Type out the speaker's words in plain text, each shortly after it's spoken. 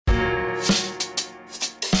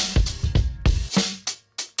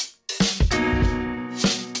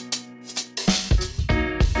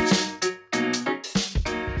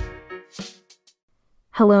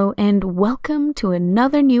Hello and welcome to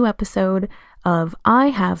another new episode of I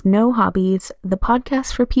Have No Hobbies, the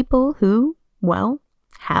podcast for people who, well,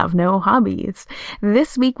 have no hobbies.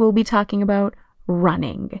 This week we'll be talking about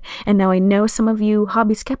running. And now I know some of you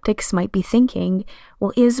hobby skeptics might be thinking,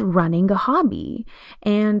 well, is running a hobby?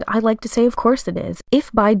 And I'd like to say, of course it is.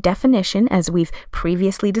 If by definition, as we've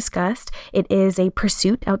previously discussed, it is a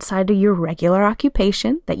pursuit outside of your regular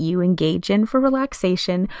occupation that you engage in for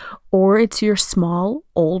relaxation, or it's your small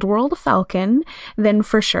old world falcon, then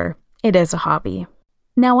for sure, it is a hobby.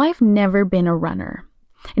 Now, I've never been a runner.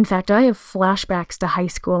 In fact, I have flashbacks to high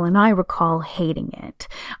school and I recall hating it.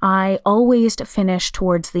 I always finished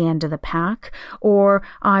towards the end of the pack, or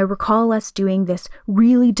I recall us doing this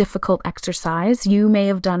really difficult exercise. You may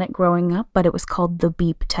have done it growing up, but it was called the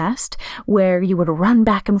beep test, where you would run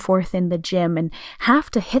back and forth in the gym and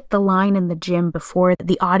have to hit the line in the gym before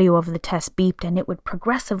the audio of the test beeped, and it would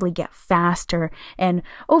progressively get faster and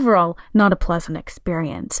overall not a pleasant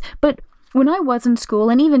experience. But when I was in school,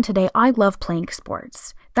 and even today, I love playing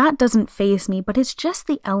sports. That doesn't faze me, but it's just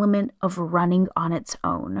the element of running on its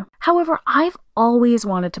own. However, I've always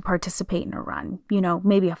wanted to participate in a run. You know,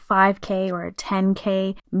 maybe a 5K or a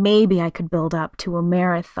 10K. Maybe I could build up to a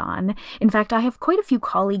marathon. In fact, I have quite a few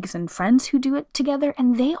colleagues and friends who do it together,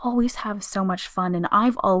 and they always have so much fun, and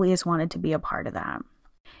I've always wanted to be a part of that.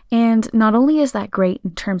 And not only is that great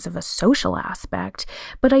in terms of a social aspect,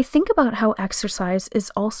 but I think about how exercise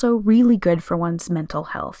is also really good for one's mental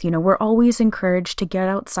health. You know, we're always encouraged to get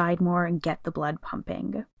outside more and get the blood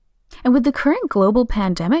pumping. And with the current global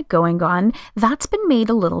pandemic going on, that's been made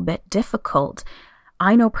a little bit difficult.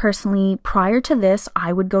 I know personally, prior to this,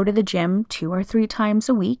 I would go to the gym 2 or 3 times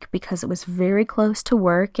a week because it was very close to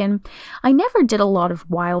work, and I never did a lot of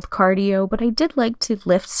wild cardio, but I did like to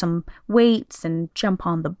lift some weights and jump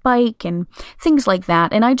on the bike and things like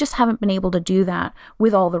that, and I just haven't been able to do that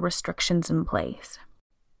with all the restrictions in place.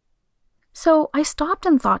 So I stopped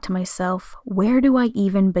and thought to myself, where do I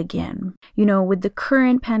even begin? You know, with the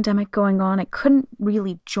current pandemic going on, I couldn't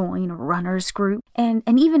really join a runner's group. And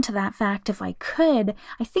even to that fact, if I could,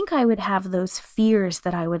 I think I would have those fears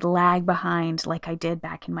that I would lag behind like I did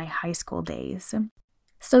back in my high school days.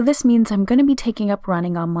 So this means I'm going to be taking up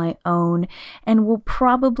running on my own and will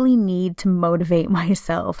probably need to motivate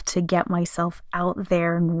myself to get myself out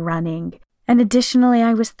there and running. And additionally,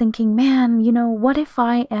 I was thinking, man, you know, what if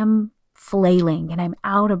I am flailing and I'm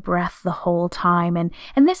out of breath the whole time and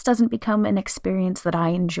this doesn't become an experience that I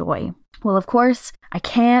enjoy? Well, of course, I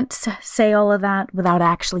can't say all of that without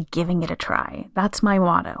actually giving it a try. That's my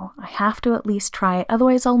motto. I have to at least try it,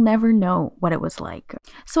 otherwise I'll never know what it was like.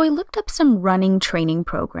 So I looked up some running training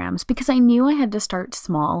programs because I knew I had to start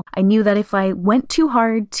small. I knew that if I went too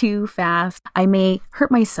hard, too fast, I may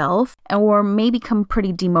hurt myself or may become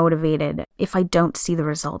pretty demotivated if I don't see the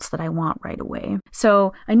results that I want right away.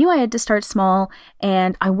 So I knew I had to start small,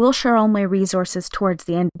 and I will share all my resources towards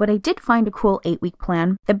the end, but I did find a cool 8-week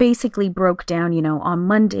plan that basically broke down, you know, on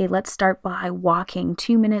Monday, let's start by walking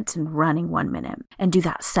 2 minutes and running 1 minute and do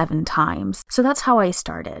that 7 times. So that's how I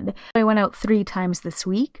started. I went out 3 times this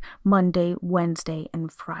week, Monday, Wednesday,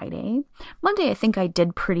 and Friday. Monday, I think I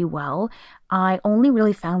did pretty well. I only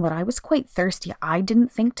really found that I was quite thirsty. I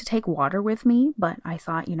didn't think to take water with me, but I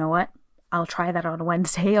thought, you know what? I'll try that on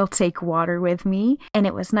Wednesday. I'll take water with me. And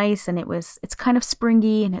it was nice, and it's kind of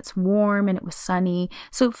springy, and it's warm, and it was sunny.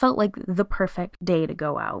 So it felt like the perfect day to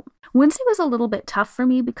go out. Wednesday was a little bit tough for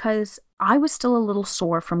me because I was still a little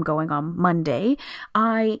sore from going on Monday.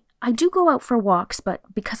 I do go out for walks, but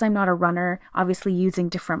because I'm not a runner, obviously using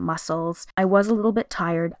different muscles, I was a little bit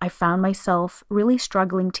tired. I found myself really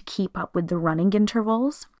struggling to keep up with the running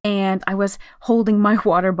intervals, and I was holding my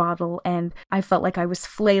water bottle and I felt like I was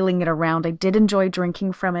flailing it around. I did enjoy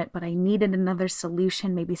drinking from it, but I needed another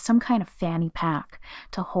solution, maybe some kind of fanny pack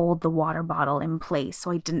to hold the water bottle in place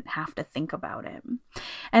so I didn't have to think about it.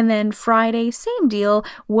 And then Friday, same deal,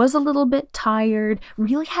 was a little bit tired,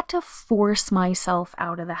 really had to force myself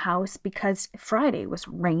out of the house because Friday was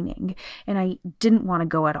raining and I didn't want to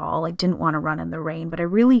go at all. I didn't want to run in the rain, but I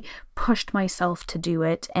really pushed myself to do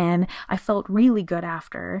it, and I felt really good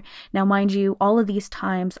after. Now, mind you, all of these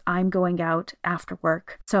times I'm going out after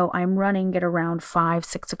work, so I'm running at around 5,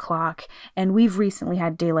 6 o'clock, and we've recently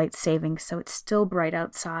had daylight savings, so it's still bright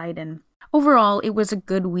outside, and overall, it was a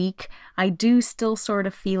good week. I do still sort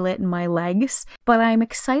of feel it in my legs, but I'm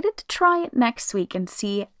excited to try it next week and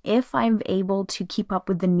see if I'm able to keep up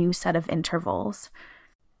with the new set of intervals.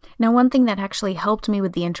 Now, one thing that actually helped me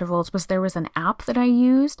with the intervals was there was an app that I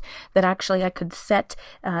used that actually I could set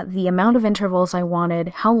the amount of intervals I wanted,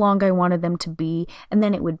 how long I wanted them to be, and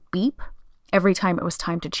then it would beep every time it was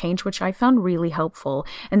time to change, which I found really helpful.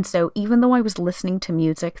 And so even though I was listening to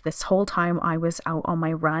music this whole time I was out on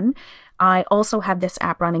my run, I also had this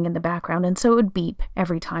app running in the background. And so it would beep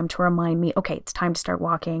every time to remind me, okay, it's time to start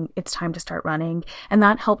walking. It's time to start running. And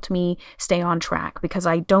that helped me stay on track because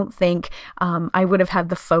I don't think I would have had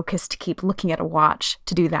the focus to keep looking at a watch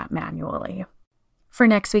to do that manually. For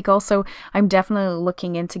next week also, I'm definitely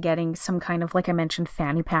looking into getting some kind of, like I mentioned,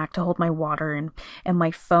 fanny pack to hold my water and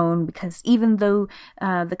my phone, because even though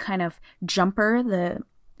the kind of jumper,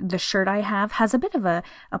 the shirt I have has a bit of a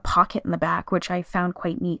pocket in the back, which I found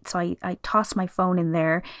quite neat. So I toss my phone in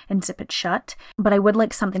there and zip it shut. But I would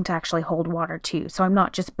like something to actually hold water too, so I'm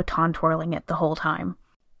not just baton twirling it the whole time.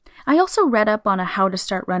 I also read up on a how to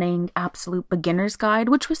start running absolute beginner's guide,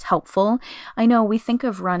 which was helpful. I know we think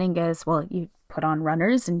of running as, well, you put on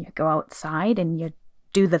runners and you go outside and you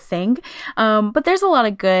do the thing. But there's a lot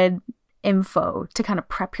of good info to kind of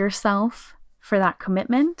prep yourself for that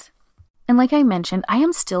commitment. And like I mentioned, I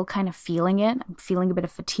am still kind of feeling it. I'm feeling a bit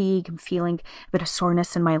of fatigue. I'm feeling a bit of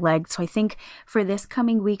soreness in my legs. So I think for this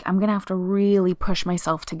coming week, I'm going to have to really push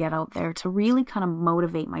myself to get out there, to really kind of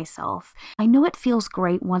motivate myself. I know it feels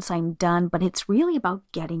great once I'm done, but it's really about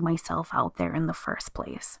getting myself out there in the first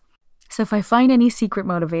place. So if I find any secret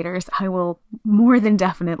motivators, I will more than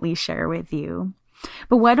definitely share with you.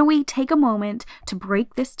 But why don't we take a moment to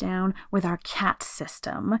break this down with our CAT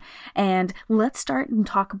system, and let's start and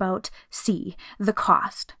talk about C, the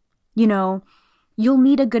cost. You know, you'll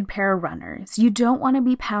need a good pair of runners. You don't want to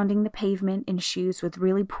be pounding the pavement in shoes with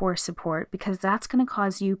really poor support, because that's going to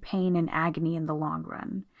cause you pain and agony in the long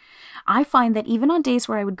run. I find that even on days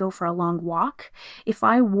where I would go for a long walk, if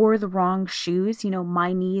I wore the wrong shoes,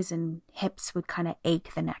 my knees and hips would kind of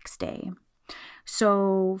ache the next day.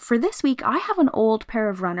 So for this week, I have an old pair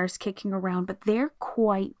of runners kicking around, but they're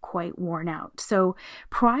quite worn out. So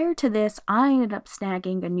prior to this, I ended up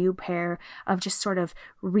snagging a new pair of just sort of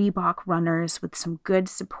Reebok runners with some good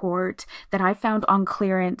support that I found on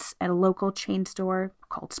clearance at a local chain store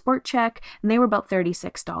called Sport Check, and they were about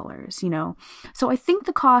 $36, So I think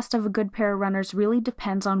the cost of a good pair of runners really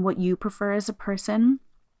depends on what you prefer as a person.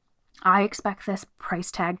 I expect this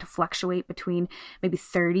price tag to fluctuate between maybe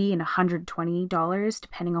 $30 and $120,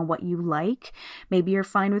 depending on what you like. Maybe you're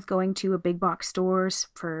fine with going to a big box stores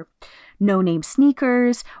for no-name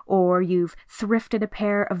sneakers, or you've thrifted a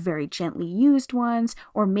pair of very gently used ones,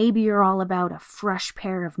 or maybe you're all about a fresh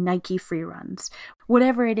pair of Nike free runs.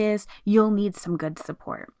 Whatever it is, you'll need some good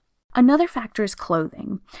support. Another factor is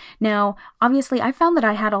clothing. Now, obviously, I found that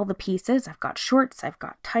I had all the pieces. I've got shorts, I've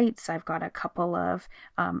got tights, I've got a couple of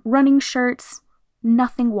running shirts,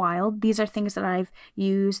 nothing wild. These are things that I've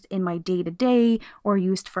used in my day-to-day or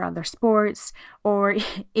used for other sports. Or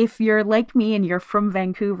if you're like me and you're from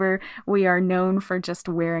Vancouver, we are known for just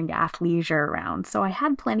wearing athleisure around. So I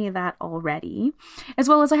had plenty of that already, as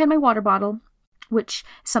well as I had my water bottle, which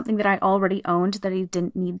is something that I already owned that I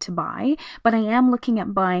didn't need to buy. But I am looking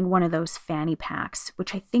at buying one of those fanny packs,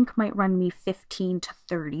 which I think might run me $15 to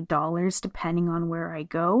 $30 depending on where I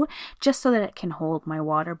go, just so that it can hold my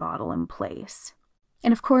water bottle in place.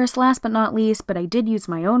 And of course, last but not least, but I did use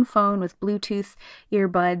my own phone with Bluetooth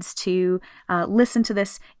earbuds to listen to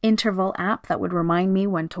this interval app that would remind me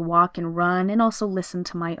when to walk and run, and also listen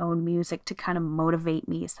to my own music to kind of motivate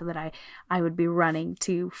me so that I would be running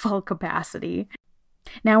to full capacity.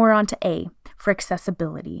 Now we're on to A, for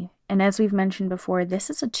accessibility. And as we've mentioned before, this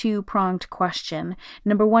is a two-pronged question.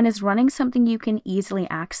 Number one, is running something you can easily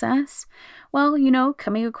access? Well,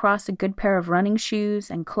 coming across a good pair of running shoes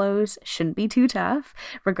and clothes shouldn't be too tough,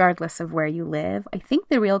 regardless of where you live. I think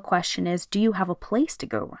the real question is, do you have a place to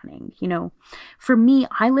go running? For me,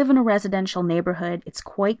 I live in a residential neighborhood. It's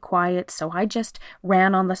quite quiet, so I just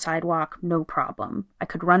ran on the sidewalk, no problem. I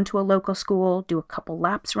could run to a local school, do a couple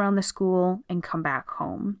laps around the school, and come back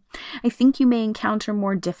home. I think you may encounter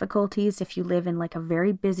more difficulties if you live in like a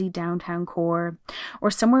very busy downtown core,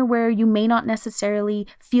 or somewhere where you may not necessarily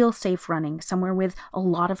feel safe running, somewhere with a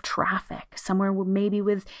lot of traffic, somewhere maybe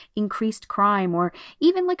with increased crime, or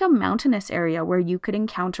even like a mountainous area where you could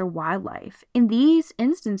encounter wildlife. In these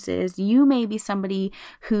instances, you may be somebody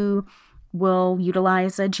who will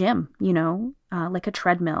utilize a gym, like a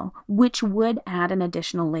treadmill, which would add an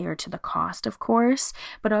additional layer to the cost, of course.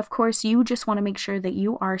 But of course, you just want to make sure that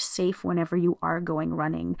you are safe whenever you are going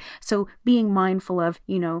running. So being mindful of,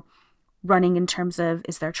 running in terms of,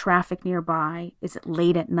 is there traffic nearby? Is it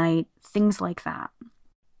late at night? Things like that.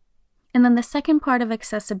 And then the second part of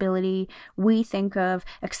accessibility, we think of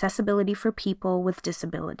accessibility for people with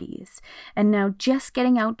disabilities. And now just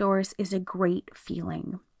getting outdoors is a great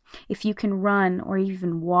feeling. If you can run or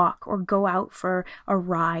even walk or go out for a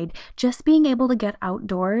ride, just being able to get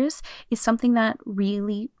outdoors is something that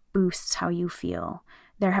really boosts how you feel.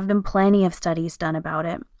 There have been plenty of studies done about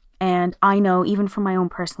it. And I know, even from my own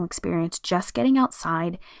personal experience, just getting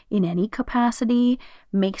outside in any capacity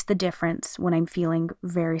makes the difference when I'm feeling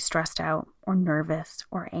very stressed out or nervous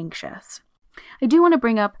or anxious. I do want to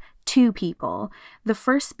bring up two people. The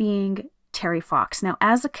first being Terry Fox. Now,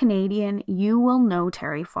 as a Canadian, you will know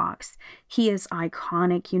Terry Fox. He is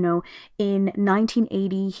iconic. In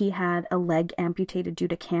 1980, he had a leg amputated due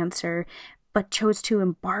to cancer, but chose to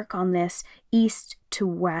embark on this east to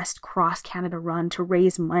west cross-Canada run to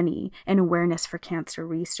raise money and awareness for cancer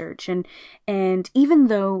research. And even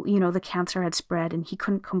though, the cancer had spread and he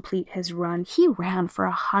couldn't complete his run, he ran for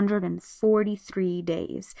 143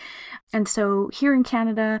 days. And so here in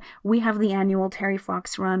Canada, we have the annual Terry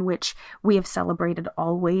Fox Run, which we have celebrated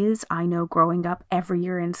always. I know growing up, every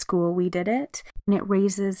year in school we did it. And it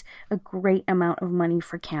raises a great amount of money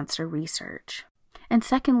for cancer research. And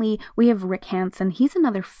secondly, we have Rick Hansen. He's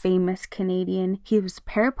another famous Canadian. He was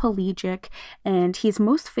paraplegic, and he's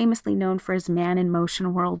most famously known for his Man in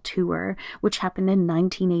Motion World Tour, which happened in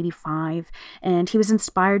 1985. And he was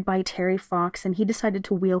inspired by Terry Fox, and he decided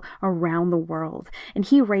to wheel around the world. And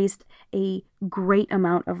he raised a great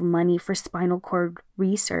amount of money for spinal cord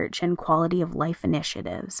research and quality of life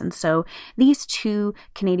initiatives. And so these two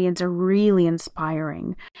Canadians are really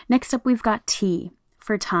inspiring. Next up, we've got T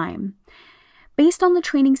for time. Based on the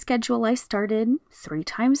training schedule, I started 3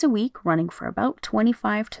 times a week, running for about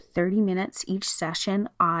 25 to 30 minutes each session.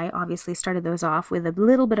 I obviously started those off with a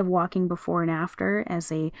little bit of walking before and after as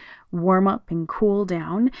a warm-up and cool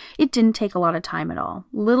down. It didn't take a lot of time at all.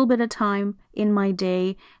 A little bit of time in my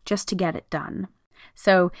day just to get it done.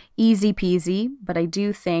 So easy peasy, but I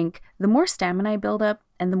do think the more stamina I build up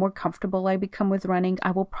and the more comfortable I become with running,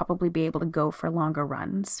 I will probably be able to go for longer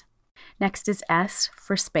runs. Next is S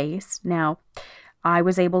for space. Now, I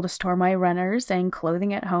was able to store my runners and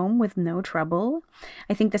clothing at home with no trouble.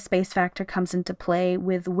 I think the space factor comes into play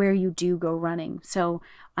with where you do go running. So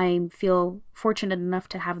I feel fortunate enough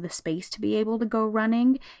to have the space to be able to go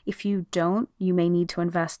running. If you don't, you may need to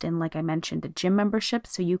invest in, like I mentioned, a gym membership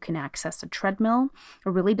so you can access a treadmill. It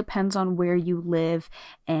really depends on where you live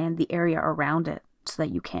and the area around it so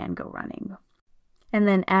that you can go running. And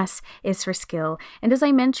then S is for skill. And as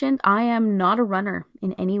I mentioned, I am not a runner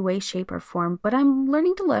in any way, shape, or form, but I'm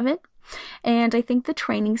learning to love it. And I think the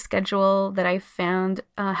training schedule that I've found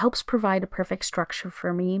helps provide a perfect structure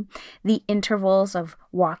for me. The intervals of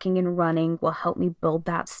walking and running will help me build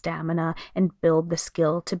that stamina and build the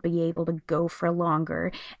skill to be able to go for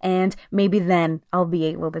longer. And maybe then I'll be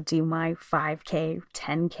able to do my 5K,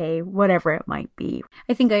 10K, whatever it might be.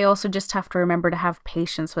 I think I also just have to remember to have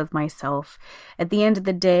patience with myself. At the end of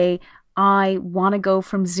the day, I want to go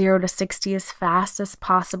from 0 to 60 as fast as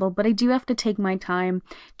possible, but I do have to take my time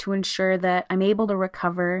to ensure that I'm able to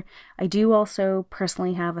recover. I do also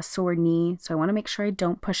personally have a sore knee, so I want to make sure I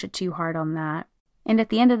don't push it too hard on that. And at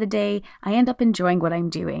the end of the day, I end up enjoying what I'm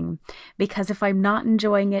doing, because if I'm not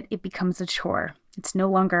enjoying it, it becomes a chore. It's no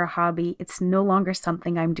longer a hobby. It's no longer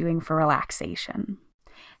something I'm doing for relaxation.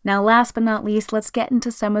 Now, last but not least, let's get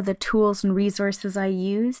into some of the tools and resources I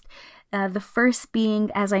used. The first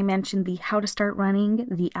being, as I mentioned, the How to Start Running,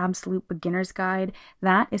 the Absolute Beginner's Guide.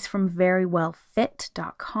 That is from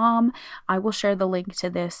verywellfit.com. I will share the link to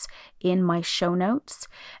this in my show notes,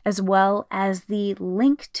 as well as the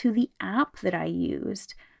link to the app that I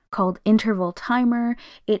used called Interval Timer.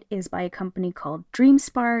 It is by a company called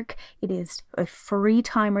DreamSpark. It is a free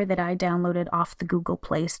timer that I downloaded off the Google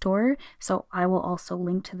Play Store, so I will also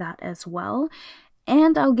link to that as well.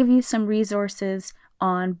 And I'll give you some resources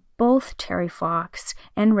on both Terry Fox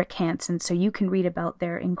and Rick Hansen so you can read about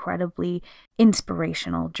their incredibly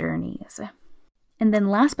inspirational journeys. And then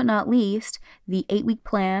last but not least, the 8-week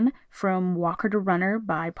plan from Walker to Runner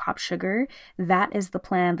by Pop Sugar. That is the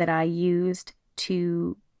plan that I used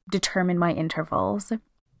to determine my intervals.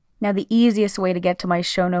 Now, the easiest way to get to my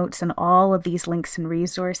show notes and all of these links and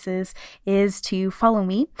resources is to follow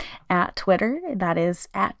me at Twitter. That is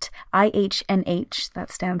at IHNH.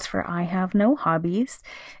 That stands for I Have No Hobbies,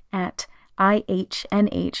 at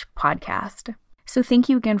IHNH Podcast. So thank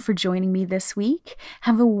you again for joining me this week.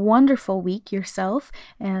 Have a wonderful week yourself.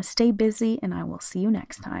 Stay busy, and I will see you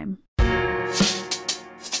next time.